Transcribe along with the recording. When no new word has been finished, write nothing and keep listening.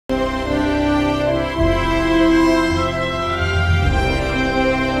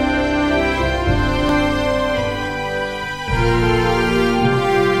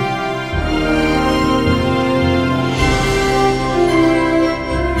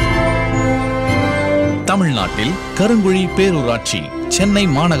தமிழ்நாட்டில் கருங்குழி பேரூராட்சி சென்னை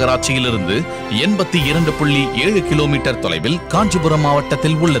மாநகராட்சியிலிருந்து 82.7 கிலோமீட்டர் தொலைவில் காஞ்சிபுரம்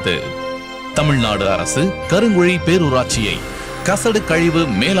மாவட்டத்தில் உள்ளது. தமிழ்நாடு அரசு கருங்குழி பேரூராட்சியை கசடு கழிவு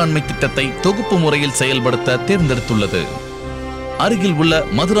மேலாண்மை திட்டத்தை தொகுப்பு முறையில் செயல்படுத்த தேர்ந்தெடுத்துள்ளது. அருகில் உள்ள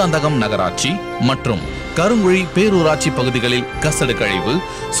மதுராந்தகம் நகராட்சி மற்றும் கருங்குழி பேரூராட்சி பகுதிகளில் கசடு கழிவு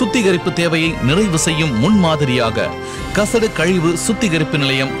சுத்திகரிப்பு தேவையை நிறைவு செய்யும் முன்மாதிரியாக கசடு கழிவு சுத்திகரிப்பு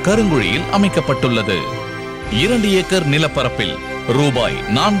நிலையம் கருங்குழியில் அமைக்கப்பட்டுள்ளது. 2 ஏக்கர் நிலப்பரப்பில் ரூபாய்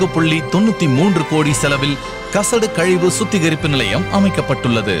 4.93 கோடி செலவில் கசடு கழிவு சுத்திகரிப்பு நிலையம்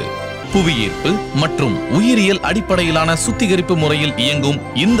அமைக்கப்பட்டுள்ளது. புவியீர்ப்பு மற்றும் உயிரியல் அடிப்படையிலான சுத்திகரிப்பு முறையில் இயங்கும்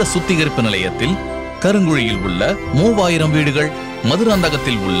இந்த சுத்திகரிப்பு நிலையத்தில் கருங்குழியில் உள்ள 3000 வீடுகள்,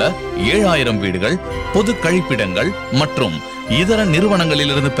 மதுராந்தகத்தில் உள்ள 7000 வீடுகள், பொது கழிப்பிடங்கள் மற்றும் இதர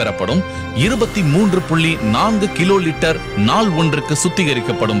நிறுவனங்களிலிருந்து பெறப்படும் 23.4 கிலோ லிட்டர் நாள் ஒன்றுக்கு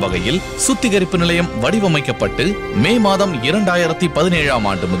சுத்திகரிக்கப்படும் வகையில் சுத்திகரிப்பு நிலையம் வடிவமைக்கப்பட்டு மே மாதம் 2017ஆம்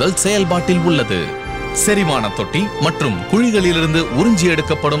ஆண்டு முதல் செயல்பாட்டில் உள்ளது. செரிமான தொட்டி மற்றும் குழிகளிலிருந்து உறிஞ்சி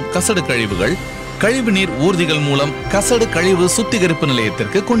எடுக்கப்படும் கசடு கழிவுகள் கழிவுநீர் ஊர்திகள் மூலம் கசடு கழிவு சுத்திகரிப்பு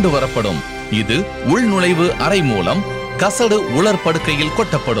நிலையத்திற்கு கொண்டு வரப்படும். இது உள்நுழைவு அறை மூலம் கசடு உலர் படுக்கையில்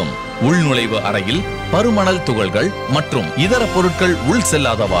கொட்டப்படும். உள்நுழைவு அறையில் பருமணல் துகள்கள் மற்றும் இதர பொருட்கள் உள்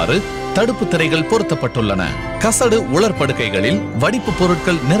செல்லாதவாறு தடுப்பு திரைகள் பொருத்தப்பட்டுள்ளன. கசடு உலர் படுக்கைகளில் வடிப்பு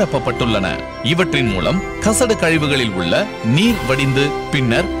பொருட்கள் நிரப்பப்பட்டுள்ளன. இவற்றின் மூலம் கசடு கழிவுகளில் உள்ள நீர் வடிந்து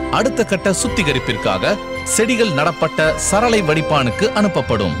பின்னர் அடுத்த கட்ட சுத்திகரிப்பிற்காக செடிகள் நடப்பட்ட சரளை வடிப்பானுக்கு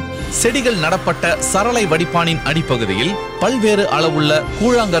அனுப்பப்படும். செடிகள் நடப்பட்ட சரளை வடிப்பானின் அடிப்பகுதியில் பல்வேறு அளவுள்ள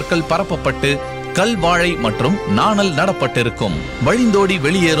கூழாங்கற்கள் பரப்பப்பட்டு கல் வாழை மற்றும் நாணல் நடப்பட்டிருக்கும். வழிந்தோடி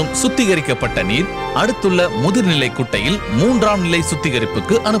வெளியேறும் சுத்திகரிக்கப்பட்ட நீர் அடுத்துள்ள முதிர்நிலை குட்டையில் 3ஆம் நிலை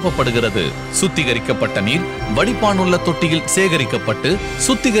சுத்திகரிப்புக்கு அனுப்பப்படுகிறது. சுத்திகரிக்கப்பட்ட நீர் வடிப்பானுள்ள தொட்டியில் சேகரிக்கப்பட்டு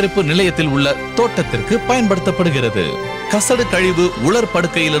சுத்திகரிப்பு நிலையத்தில் உள்ள தோட்டத்திற்கு பயன்படுத்தப்படுகிறது. கசடு கழிவு உலர்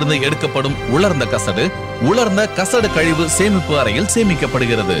படுக்கையிலிருந்து எடுக்கப்படும் உலர்ந்த கசடு உலர்ந்த கசடு கழிவு சேமிப்பு அறையில்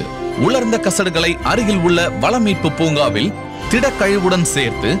சேமிக்கப்படுகிறது. உலர்ந்த கசடுகளை அருகில் உள்ள வளமீட்பு பூங்காவில் திடக்கழிவுடன்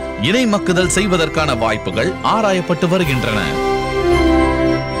சேர்த்து இணை மக்குதல் செய்வதற்கான வாய்ப்புகள் ஆராயப்பட்டு வருகின்றன.